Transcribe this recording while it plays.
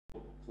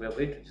we are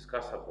going to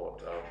discuss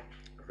about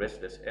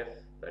restless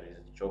earth, that is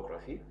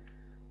geography.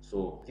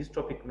 So this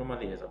topic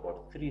normally has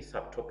about 3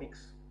 subtopics,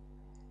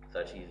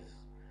 that is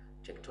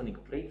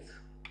tectonic plates,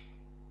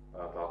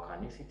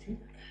 volcanicity,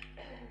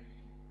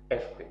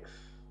 earthquakes.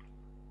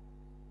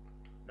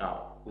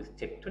 Now, with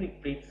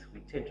tectonic plates, we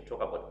tend to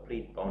talk about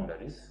plate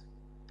boundaries.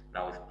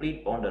 Now, with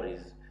plate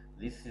boundaries,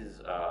 this is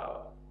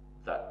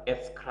the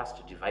Earth's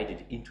crust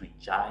divided into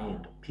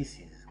giant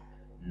pieces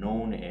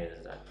known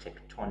as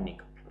tectonic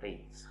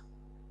plates.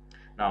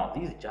 Now,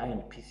 these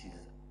giant pieces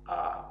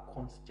are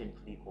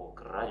constantly or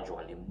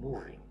gradually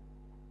moving.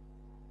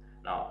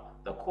 Now,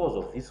 the cause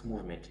of this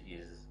movement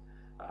is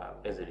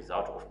as a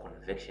result of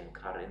convection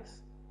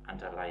currents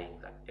underlying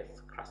the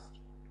Earth's crust.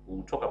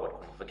 We'll talk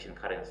about convection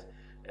currents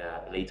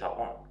later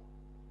on.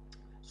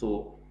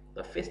 So,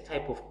 the first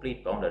type of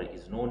plate boundary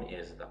is known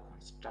as the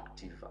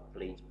constructive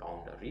plate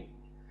boundary.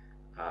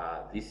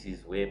 This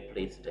is where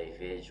plates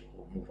diverge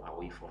or move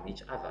away from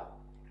each other.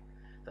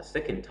 The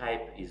second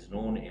type is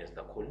known as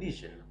the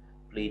collision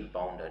plate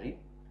boundary,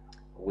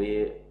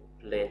 where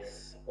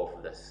plates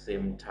of the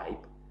same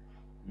type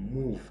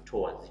move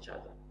towards each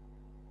other.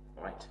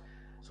 All right.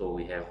 So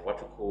we have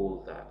what we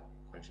call the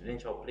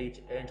continental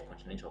plate and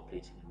continental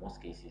plate, in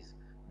most cases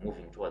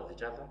moving towards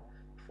each other,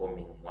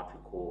 forming what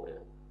we call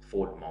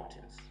fold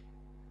mountains.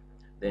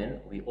 Then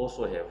we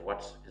also have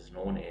what is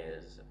known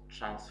as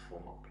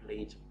transform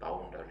plate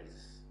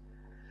boundaries,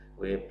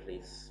 where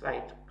plates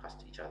slide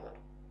past each other.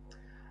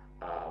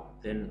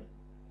 Then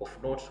of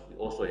note, we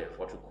also have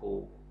what we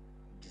call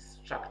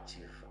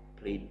destructive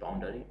plate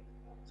boundary,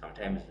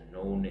 sometimes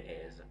known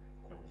as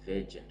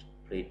convergent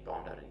plate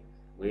boundary,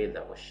 where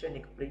the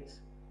oceanic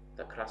plates,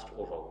 the crust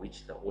over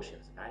which the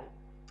oceans lie,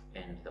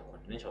 and the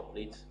continental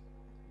plates,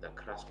 the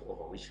crust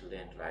over which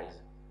land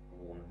lies,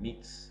 will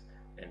meet,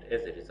 and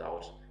as a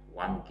result,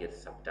 one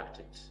gets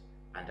subducted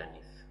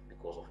underneath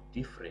because of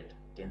different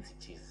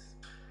densities.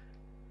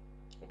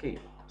 Okay,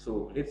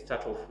 so let's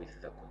start off with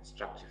the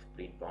constructive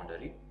plate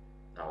boundary.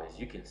 Now, as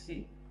you can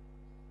see,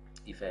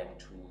 if I am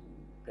to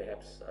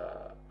perhaps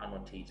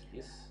annotate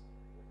this,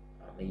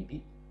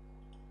 maybe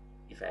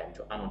if I am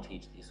to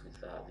annotate this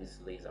with this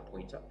laser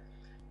pointer,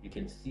 you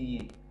can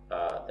see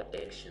the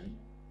direction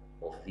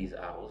of these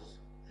arrows.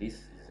 This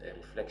is a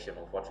reflection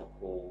of what we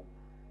call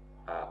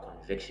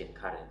convection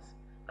currents.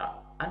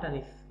 Now,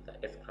 underneath the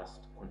Earth's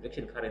crust,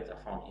 convection currents are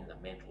found in the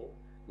mantle,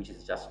 which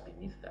is just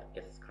beneath the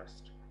Earth's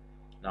crust.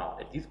 Now,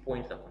 at this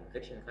point, the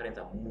convection currents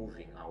are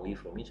moving away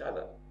from each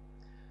other.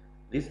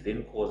 This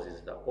then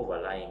causes the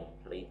overlying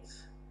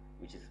plates,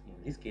 which is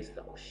in this case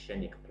the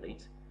oceanic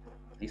plate.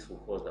 This will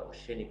cause the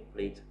oceanic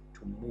plate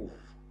to move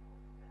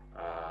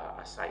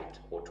aside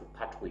or to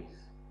part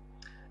ways.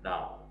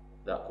 Now,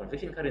 the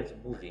convection currents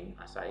moving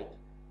aside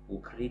will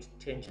create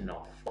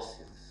tensional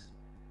forces,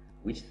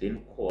 which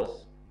then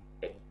cause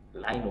a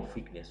line of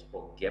weakness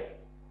or gap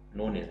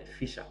known as a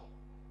fissure.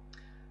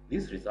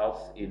 This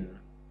results in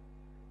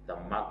the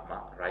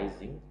magma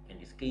rising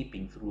and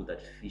escaping through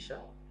that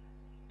fissure,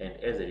 and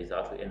as a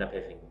result, we end up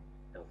having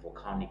a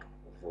volcanic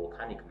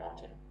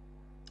mountain.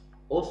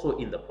 Also,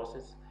 in the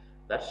process,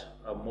 that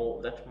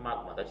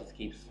magma that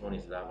escapes, known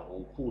as lava,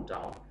 will cool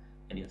down,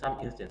 and in some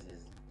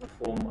instances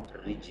form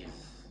ridges.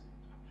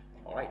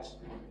 All right.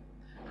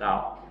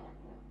 Now,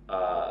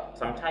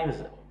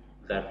 sometimes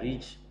the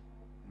ridge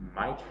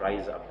might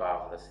rise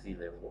above the sea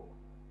level,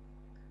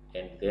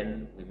 and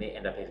then we may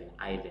end up having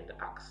island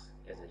arcs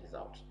as a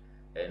result.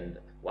 And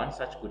one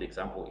such good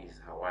example is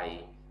Hawaii.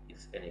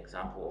 It's an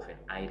example of an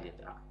island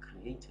arc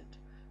created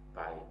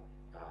by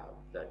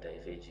the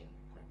diverging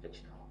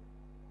convectional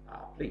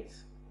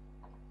plates.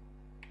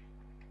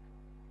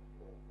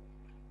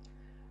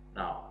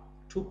 Now,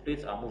 two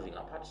plates are moving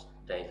apart,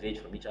 diverge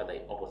from each other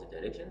in opposite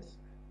directions.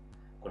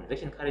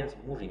 Convection currents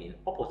moving in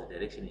opposite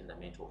direction in the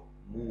mantle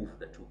move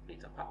the two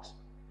plates apart.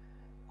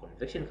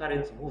 Convection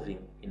currents moving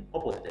in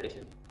opposite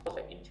direction because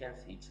of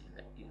intense heat in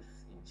the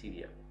Earth's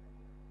interior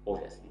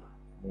obviously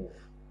move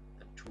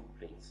the two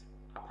plates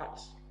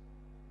apart.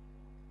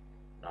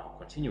 Now,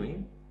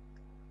 continuing,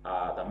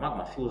 the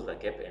magma fills the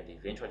gap and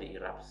eventually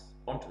erupts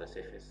onto the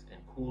surface and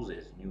cools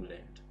as new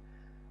land.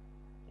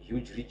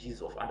 Huge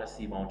ridges of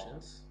undersea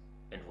mountains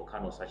and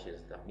volcanoes such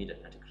as the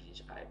Mid-Atlantic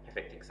Ridge are a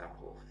perfect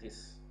example of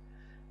this.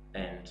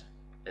 And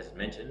as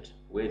mentioned,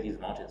 where these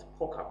mountains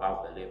poke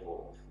above the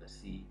level of the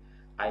sea,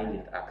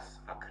 island arcs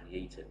are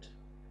created.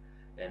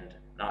 And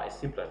now a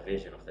simpler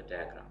version of the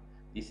diagram.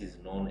 This is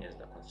known as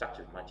the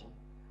constructive margin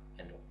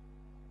and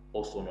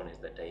also known as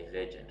the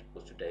divergent,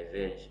 because to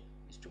diverge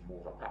is to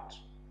move apart.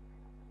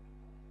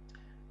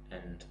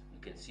 And you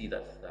can see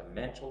that the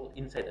mantle,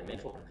 inside the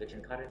mantle,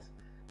 convection currents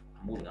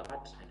are moving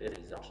apart, and as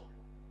a result,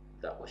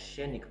 the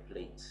oceanic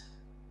plates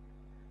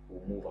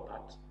will move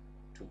apart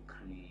to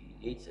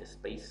create a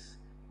space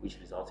which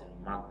results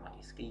in magma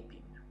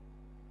escaping.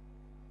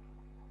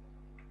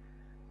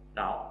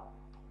 Now,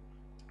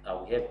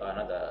 we have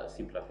another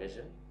simpler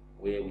version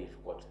where we've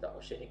got the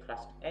oceanic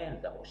crust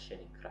and the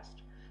oceanic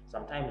crust.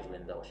 Sometimes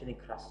when the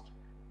oceanic crust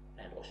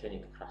and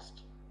oceanic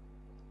crust,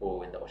 or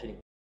when the oceanic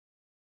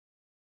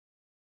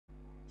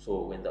So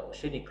when the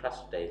oceanic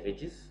crust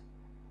diverges,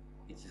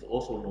 it is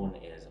also known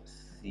as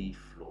sea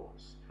floor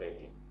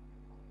spreading.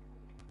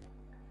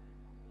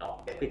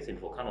 Now, earthquakes and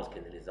volcanoes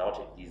can result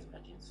at these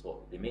margins,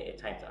 so they may at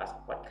times ask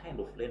what kind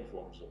of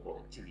landforms or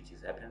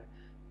activities happen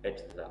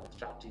at the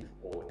constructive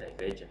or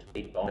divergent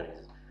plate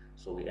boundaries.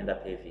 So we end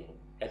up having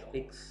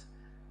earthquakes,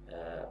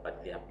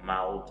 but they are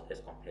mild as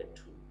compared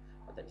to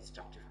the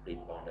destructive plate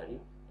boundary,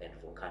 and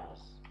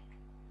volcanoes.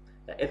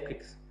 The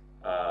earthquakes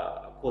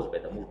are caused by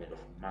the movement of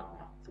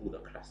magma through the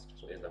crust.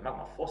 So as the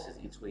magma forces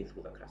its way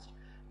through the crust,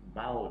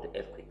 mild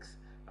earthquakes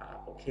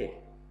occur.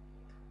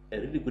 A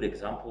really good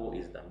example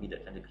is the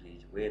Mid-Atlantic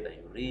ridge, where the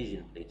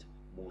Eurasian plate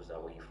moves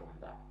away from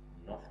the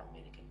North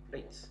American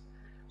plates.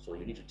 So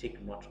you need to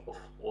take note of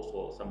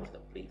also some of the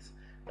plates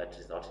that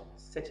result in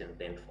certain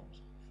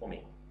landforms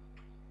forming.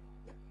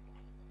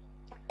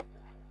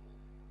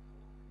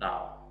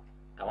 Now,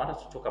 I want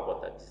us to talk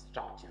about the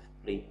destructive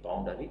plate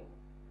boundary.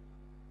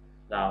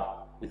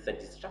 Now, with the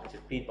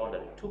destructive plate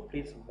boundary, two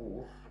plates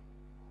move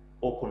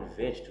or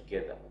converge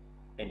together,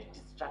 and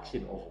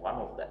destruction of one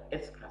of the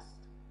Earth's crust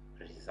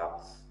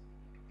results.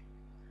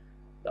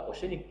 The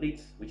oceanic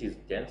plate, which is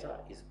denser,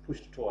 is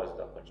pushed towards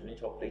the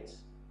continental plates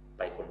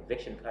by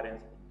convection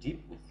currents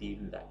deep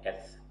within the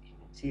Earth's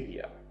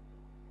interior.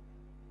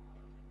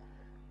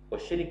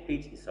 Oceanic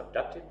plate is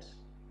subducted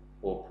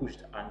or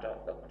pushed under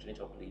the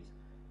continental plate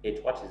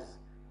at what is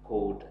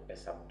called a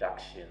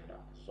subduction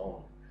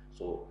zone.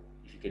 So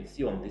if you can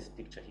see on this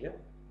picture here,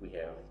 we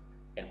have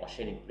an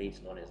oceanic plate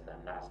known as the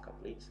Nazca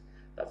plate.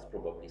 That's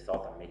probably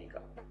South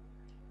America.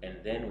 And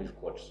then we've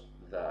got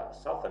the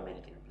South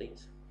American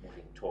plate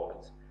moving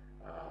towards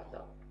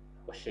the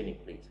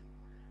oceanic plate.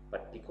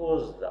 But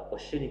because the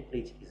oceanic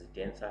plate is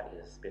denser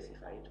as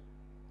specified,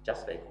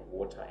 just like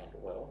water and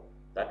oil,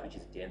 that which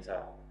is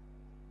denser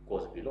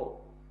goes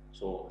below.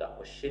 So the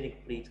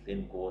oceanic plate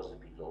then goes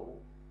below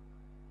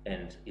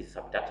and is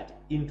subducted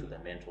into the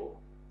mantle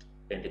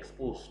and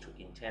exposed to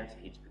intense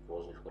heat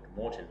because we've got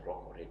molten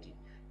rock already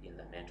in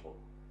the mantle.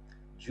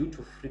 Due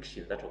to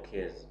friction that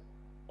occurs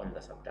on the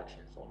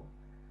subduction zone,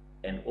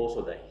 and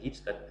also the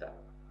heat that the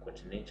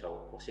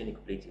continental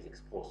oceanic plate is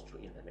exposed to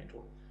in the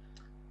mantle,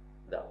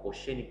 the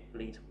oceanic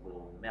plate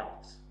will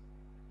melt.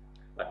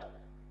 But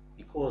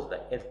because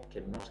the Earth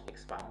cannot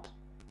expand,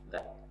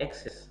 the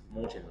excess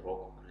molten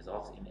rock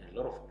results in a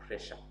lot of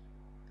pressure.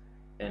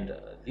 And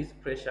this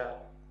pressure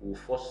will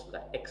force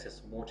the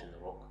excess molten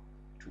rock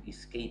to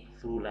escape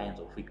through lines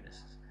of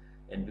weaknesses.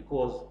 And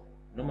because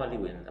normally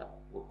when the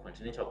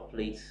continental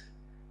plate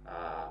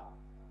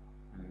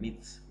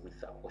meets with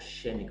the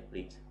oceanic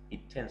plate,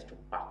 it tends to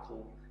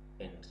buckle,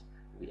 and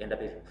we end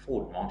up having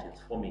fold mountains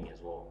forming as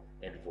well,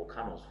 and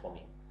volcanoes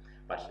forming.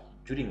 But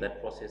during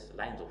that process,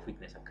 lines of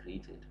weakness are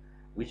created,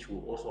 which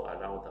will also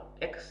allow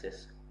the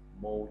excess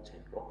molten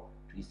rock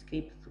to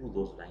escape through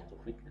those lines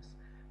of weakness,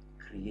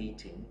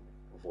 creating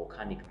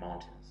volcanic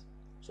mountains.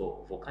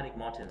 So volcanic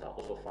mountains are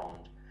also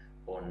found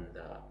on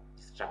the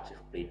destructive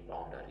plate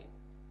boundary.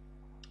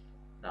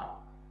 Now,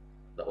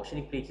 the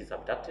oceanic plate is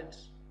abducted,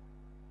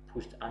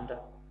 pushed under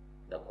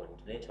the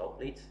continental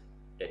plate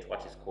at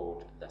what is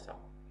called the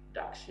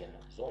subduction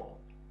zone.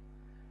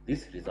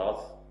 This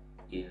results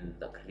in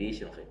the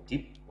creation of a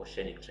deep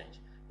oceanic trench,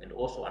 and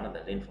also another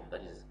landform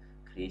that is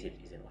created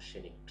is an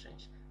oceanic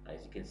trench. Now,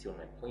 as you can see on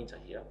my pointer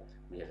here,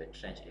 we have a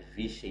trench, a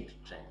V-shaped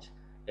trench,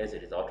 as a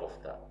result of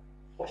the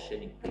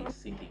oceanic plate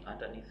sinking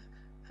underneath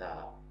the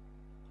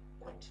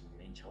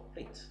continental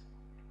plate.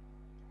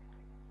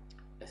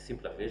 A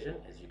simpler version,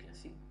 as you can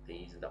see, there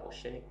is the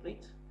oceanic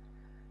plate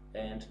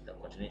and the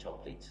continental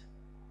plate.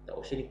 The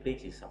oceanic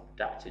plate is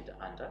subducted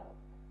under,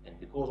 and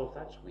because of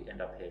that, we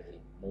end up having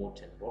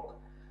molten rock,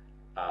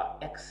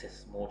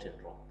 excess molten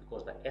rock,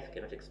 because the Earth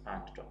cannot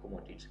expand to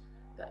accommodate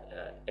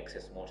the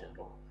excess molten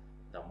rock.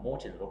 The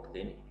molten rock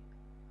then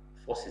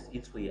forces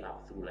its way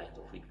up through lines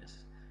of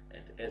weakness,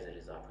 and as a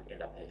result, we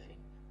end up having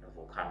a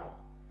volcano.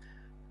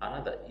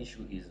 Another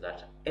issue is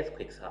that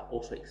earthquakes are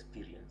also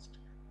experienced,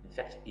 in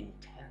fact,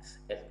 intense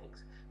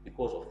earthquakes,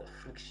 because of the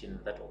friction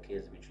that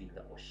occurs between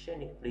the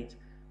oceanic plate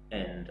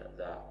and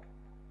the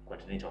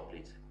continental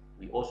plate.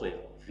 We also have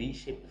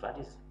V-shaped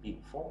valleys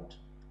being formed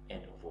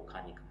and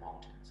volcanic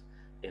mountains,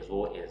 as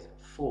well as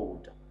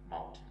fold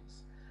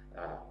mountains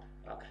are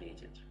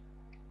created.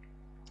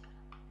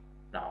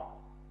 Now,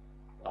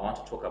 I want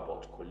to talk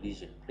about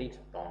collision plate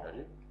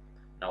boundary.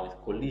 Now, with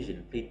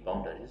collision plate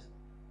boundaries,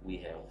 we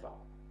have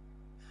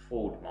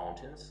fold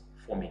mountains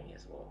forming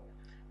as well.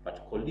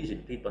 But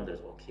collision plate boundaries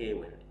occur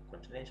when a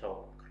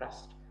continental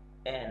crust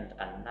and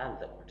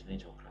another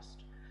continental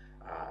crust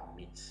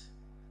meets.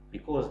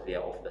 Because they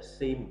are of the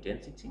same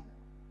density,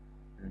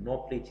 no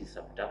plate is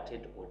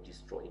subducted or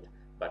destroyed,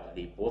 but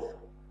they both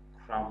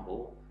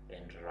crumble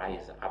and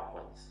rise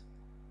upwards,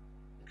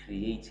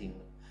 creating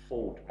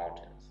fold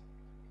mountains.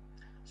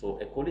 So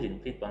a collision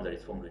plate boundary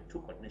is formed when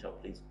two continental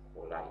plates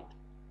collide.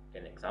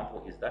 An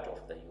example is that of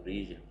the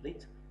Eurasian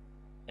plate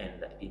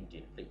and the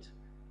Indian plate.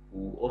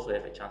 We will also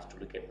have a chance to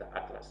look at the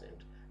atlas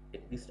and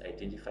at least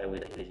identify where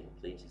the Eurasian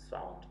plate is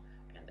found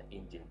and the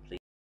Indian plate.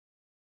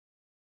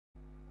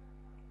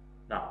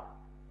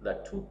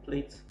 two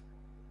plates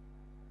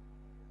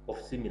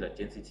of similar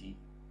density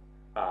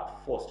are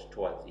forced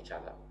towards each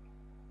other.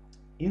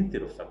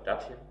 Instead of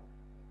subduction,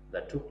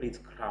 the two plates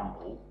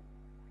crumble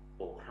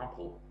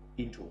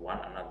into one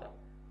another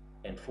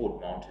and fold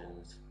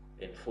mountains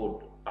and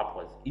fold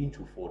upwards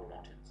into fold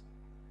mountains.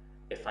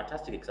 A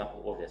fantastic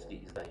example,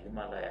 obviously, is the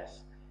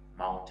Himalayas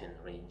mountain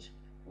range,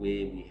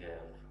 where we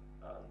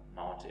have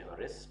Mount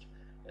Everest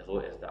as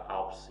well as the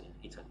Alps in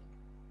Italy.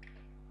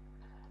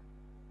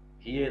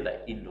 Here,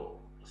 the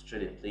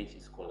Indo-Australian plate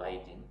is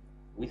colliding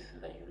with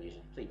the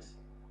Eurasian plate.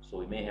 So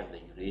we may have the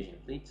Eurasian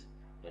plate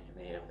and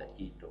we may have the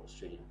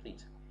Indo-Australian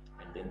plate,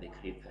 and then they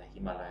create the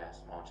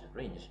Himalayas mountain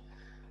range.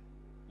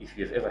 If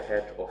you've ever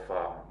heard of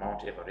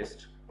Mount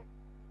Everest,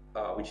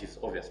 which is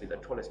obviously the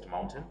tallest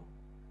mountain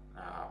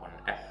on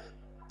Earth,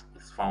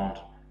 is found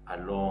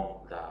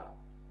along the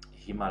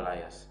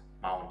Himalayas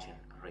mountain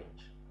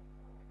range.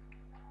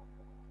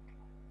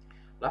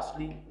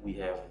 Lastly, we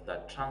have the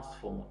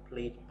transform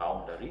plate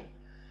boundary.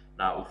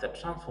 Now, with the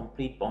transform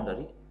plate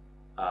boundary,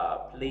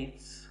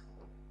 plates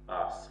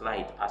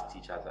slide past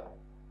each other.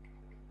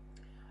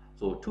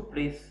 So two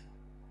plates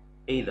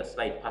either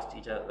slide past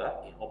each other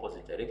in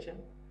opposite direction,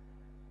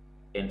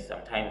 and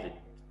sometimes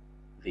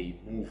they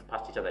move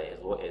past each other as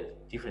well as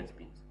different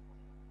speeds.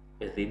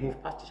 As they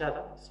move past each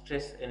other,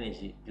 stress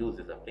energy builds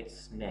as the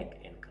plates snag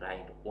and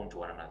grind onto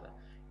one another.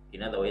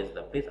 In other words,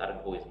 the plates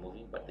aren't always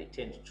moving, but they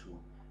tend to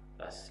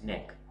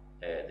snag.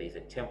 There is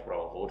a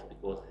temporal hold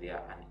because they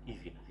are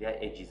uneven, their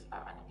edges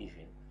are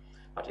uneven.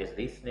 But as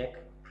they snag,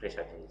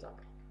 pressure builds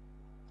up.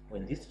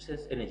 When this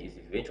stress energy is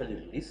eventually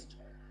released,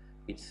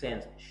 it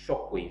sends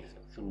shock waves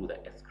through the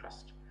Earth's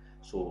crust.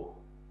 So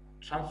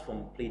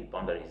transform plate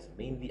boundary is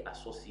mainly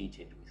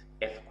associated with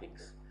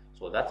earthquakes.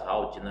 So that's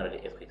how generally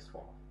earthquakes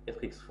form.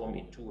 Earthquakes form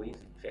in two ways.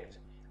 In fact,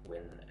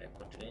 when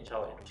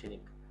continental and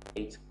oceanic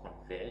plates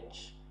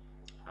converge,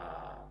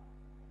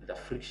 the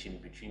friction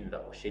between the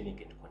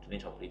oceanic and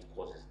continental plates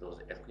causes those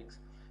earthquakes,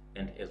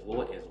 and as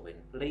well as when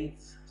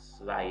plates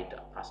slide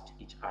past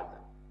each other.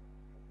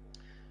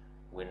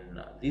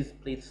 When these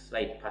plates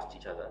slide past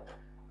each other,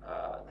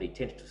 they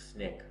tend to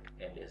snag,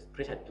 and as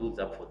pressure builds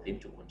up for them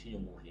to continue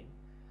moving,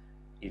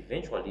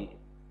 eventually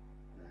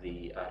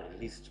they are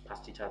released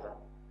past each other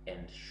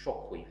and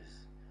shock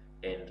waves.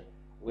 And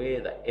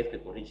where the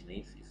earthquake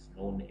originates is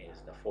known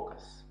as the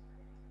focus,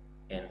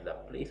 and the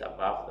place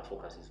above the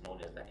focus is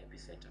known as the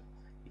epicenter.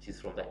 It is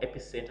from the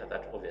epicenter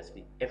that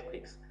obviously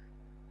earthquakes,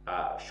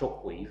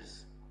 shock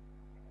waves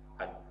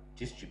are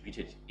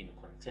distributed in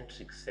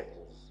concentric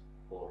circles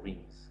or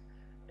rings,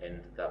 and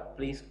the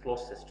place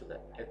closest to the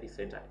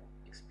epicenter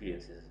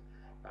experiences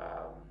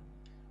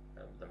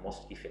the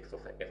most effects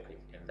of the earthquake,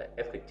 and the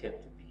earthquake tends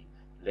to be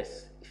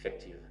less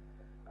effective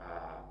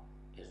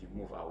as we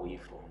move away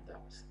from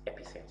the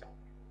epicenter.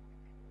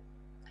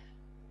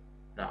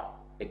 Now,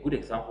 a good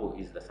example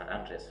is the San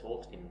Andreas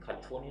Fault in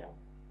California,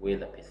 where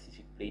the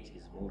Pacific plate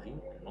is moving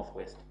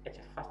northwest at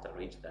a faster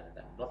rate than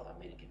the North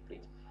American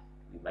plate.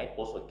 We might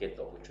also get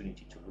the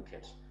opportunity to look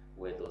at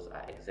where those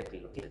are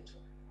exactly located.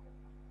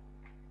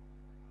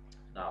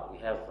 Now we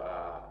have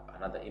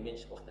another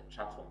image of the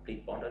transform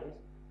plate boundaries.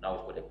 Now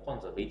we've got a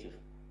conservative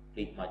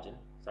plate margin.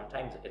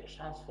 Sometimes a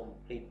transform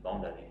plate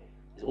boundary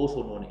is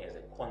also known as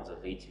a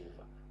conservative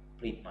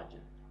plate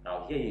margin.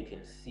 Now here you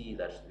can see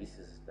that this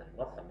is the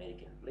North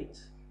American plate,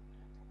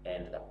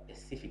 and the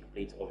Pacific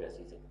plate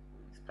obviously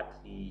is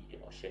partly an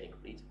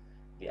oceanic plate.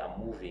 They are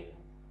moving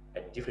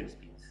at different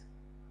speeds.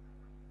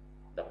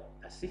 The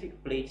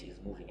Pacific plate is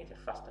moving at a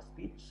faster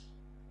speed,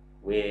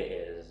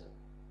 whereas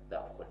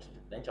the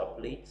continental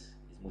plate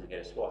is moving at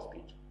a slower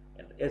speed,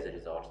 and as a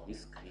result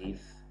this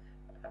creates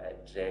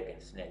a drag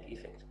and snag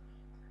effect.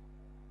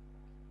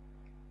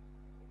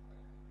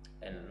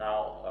 And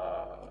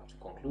now to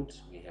conclude,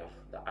 we have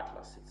the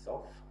atlas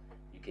itself.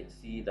 You can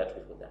see that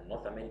we've got the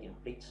North American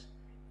plate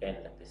and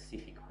the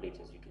Pacific plate,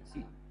 as you can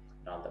see.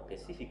 Now the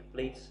Pacific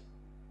plate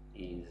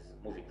is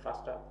moving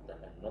faster than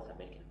the North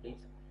American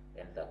plate,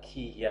 and the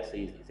key here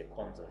says it's a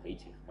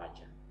conservative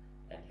margin,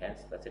 and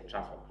hence that's a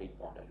transform plate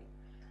boundary.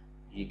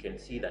 You can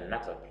see the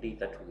Naxa plate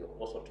that we were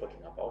also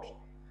talking about,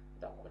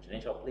 the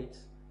continental plate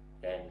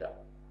and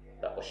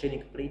the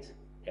oceanic plate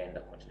and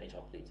the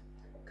continental plate,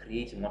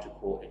 creating what we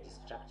call a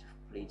destructive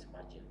plate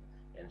margin.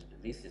 And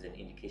this is an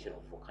indication of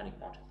volcanic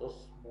mountains. Those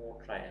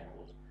small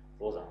triangles,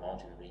 those are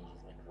mountain ranges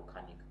and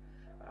volcanic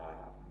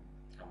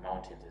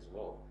mountains as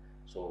well.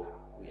 So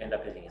we end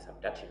up having a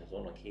subduction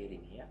zone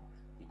occurring here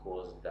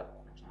because the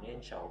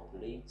continental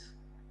plate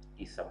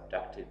is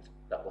subducted,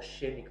 the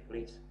oceanic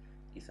plate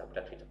is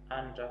subducted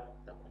under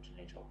the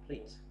continental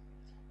plate,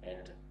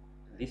 and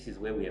this is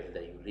where we have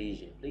the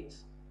Eurasian plate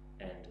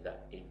and the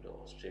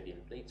Indo-Australian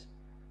plate,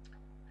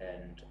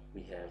 and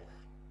we have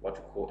what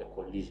we call a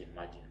collision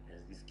margin,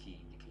 as this key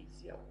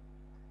indicates here.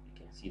 You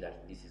can see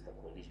that this is the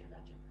collision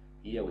margin.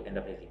 Here we end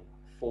up having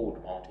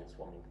fold mountains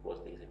forming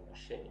because there is an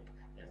oceanic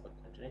and a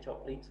continental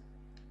plate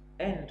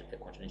and a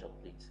continental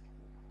plate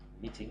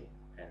meeting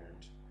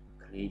and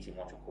creating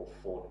what we call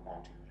fold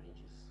mountain